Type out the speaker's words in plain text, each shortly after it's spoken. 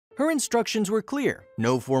Her instructions were clear,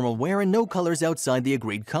 no formal wear and no colors outside the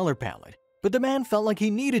agreed color palette. But the man felt like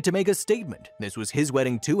he needed to make a statement. This was his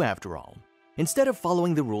wedding too, after all. Instead of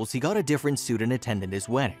following the rules, he got a different suit and attended his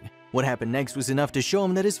wedding. What happened next was enough to show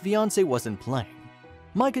him that his fiancée wasn't playing.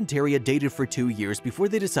 Mike and Terry had dated for 2 years before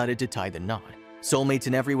they decided to tie the knot. Soulmates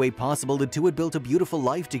in every way possible, the two had built a beautiful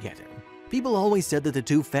life together. People always said that the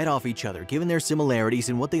two fed off each other given their similarities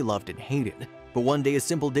in what they loved and hated. But one day a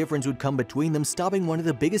simple difference would come between them, stopping one of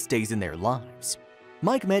the biggest days in their lives.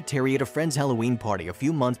 Mike met Terry at a friend's Halloween party a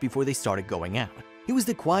few months before they started going out. He was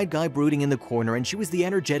the quiet guy brooding in the corner and she was the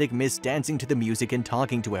energetic miss dancing to the music and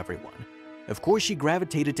talking to everyone. Of course, she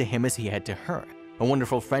gravitated to him as he had to her. A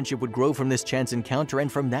wonderful friendship would grow from this chance encounter and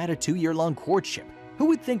from that a 2-year-long courtship. Who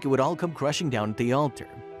would think it would all come crushing down at the altar?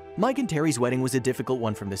 Mike and Terry's wedding was a difficult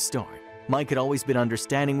one from the start. Mike had always been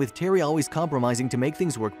understanding, with Terry always compromising to make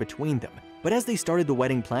things work between them. But as they started the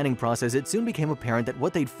wedding planning process, it soon became apparent that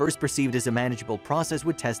what they'd first perceived as a manageable process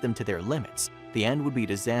would test them to their limits. The end would be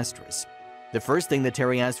disastrous. The first thing that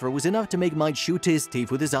Terry asked for was enough to make Mike shoot to his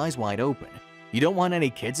teeth with his eyes wide open. "You don't want any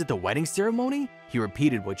kids at the wedding ceremony?" He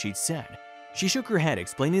repeated what she'd said. She shook her head,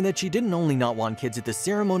 explaining that she didn't only not want kids at the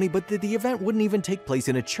ceremony, but that the event wouldn't even take place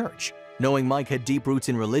in a church. Knowing Mike had deep roots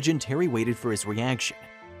in religion, Terry waited for his reaction.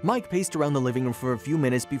 Mike paced around the living room for a few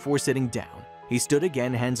minutes before sitting down. He stood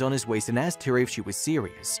again, hands on his waist, and asked Terry if she was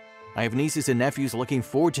serious. "I have nieces and nephews looking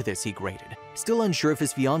forward to this," he grated, still unsure if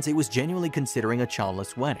his fiancée was genuinely considering a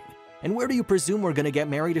childless wedding. "And where do you presume we're gonna get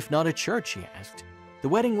married if not a church?" he asked. "The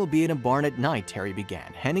wedding will be in a barn at night," Terry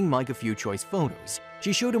began, handing Mike a few choice photos.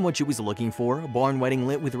 She showed him what she was looking for, a barn wedding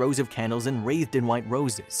lit with rows of candles and wreathed in white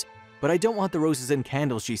roses. "But I don't want the roses and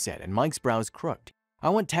candles," she said, and Mike's brows crooked. "I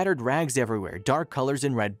want tattered rags everywhere, dark colors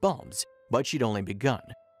and red bulbs." But she'd only begun.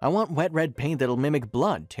 "I want wet red paint that'll mimic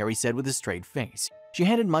blood," Terry said with a straight face. She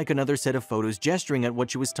handed Mike another set of photos, gesturing at what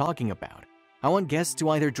she was talking about. "I want guests to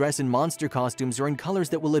either dress in monster costumes or in colors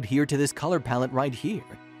that will adhere to this color palette right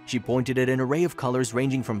here." She pointed at an array of colors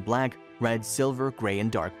ranging from black, red, silver, gray,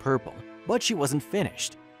 and dark purple. But she wasn't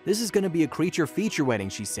finished. "This is going to be a creature feature wedding,"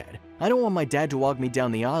 she said. "I don't want my dad to walk me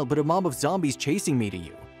down the aisle, but a mob of zombies chasing me to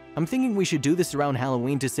you. I'm thinking we should do this around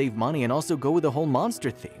Halloween to save money and also go with the whole monster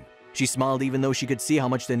theme." She smiled even though she could see how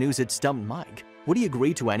much the news had stumped Mike. Would he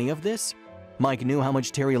agree to any of this? Mike knew how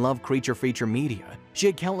much Terry loved creature feature media. She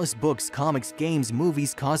had countless books, comics, games,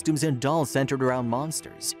 movies, costumes, and dolls centered around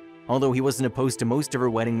monsters. Although he wasn't opposed to most of her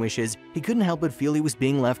wedding wishes, he couldn't help but feel he was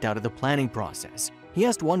being left out of the planning process. He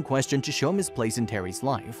asked one question to show him his place in Terry's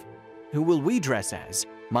life. "Who will we dress as?"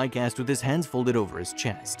 Mike asked with his hands folded over his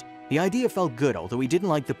chest. The idea felt good, although he didn't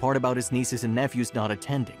like the part about his nieces and nephews not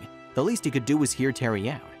attending. The least he could do was hear Terry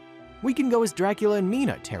out. "We can go as Dracula and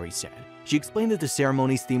Mina," Terry said. She explained that the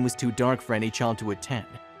ceremony's theme was too dark for any child to attend.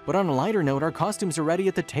 "But on a lighter note, our costumes are ready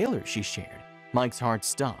at the tailor," she shared. Mike's heart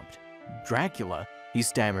stopped. "Dracula?" he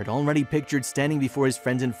stammered, already pictured standing before his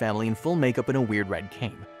friends and family in full makeup and a weird red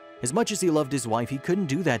cape. As much as he loved his wife, he couldn't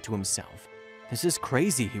do that to himself. "This is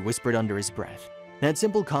crazy," he whispered under his breath. That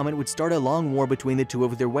simple comment would start a long war between the two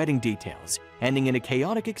over their wedding details, ending in a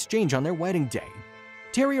chaotic exchange on their wedding day.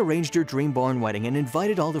 Terry arranged her dream barn wedding and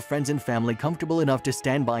invited all the friends and family comfortable enough to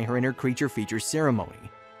stand by her in her creature feature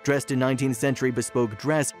ceremony. Dressed in 19th century bespoke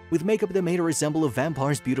dress, with makeup that made her resemble a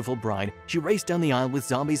vampire's beautiful bride, she raced down the aisle with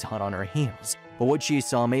zombies hot on her heels. But what she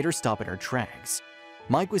saw made her stop in her tracks.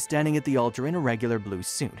 Mike was standing at the altar in a regular blue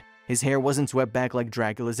suit. His hair wasn't swept back like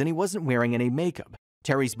Dracula's and he wasn't wearing any makeup.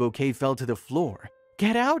 Terry's bouquet fell to the floor.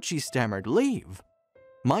 "Get out," she stammered. "Leave."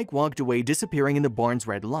 Mike walked away, disappearing in the barn's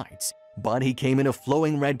red lights. But he came in a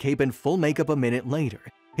flowing red cape and full makeup a minute later.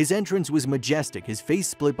 His entrance was majestic, his face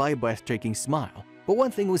split by a breathtaking smile. But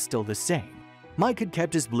one thing was still the same. Mike had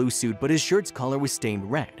kept his blue suit, but his shirt's collar was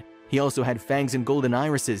stained red. He also had fangs and golden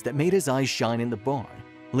irises that made his eyes shine in the barn.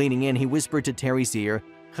 Leaning in, he whispered to Terry's ear,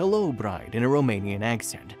 "Hello, bride," in a Romanian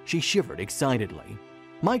accent. She shivered excitedly.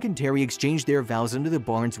 Mike and Terry exchanged their vows under the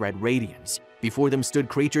barn's red radiance. Before them stood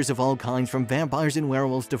creatures of all kinds, from vampires and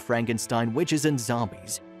werewolves to Frankenstein, witches, and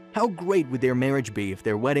zombies. How great would their marriage be if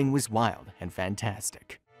their wedding was wild and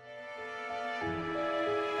fantastic?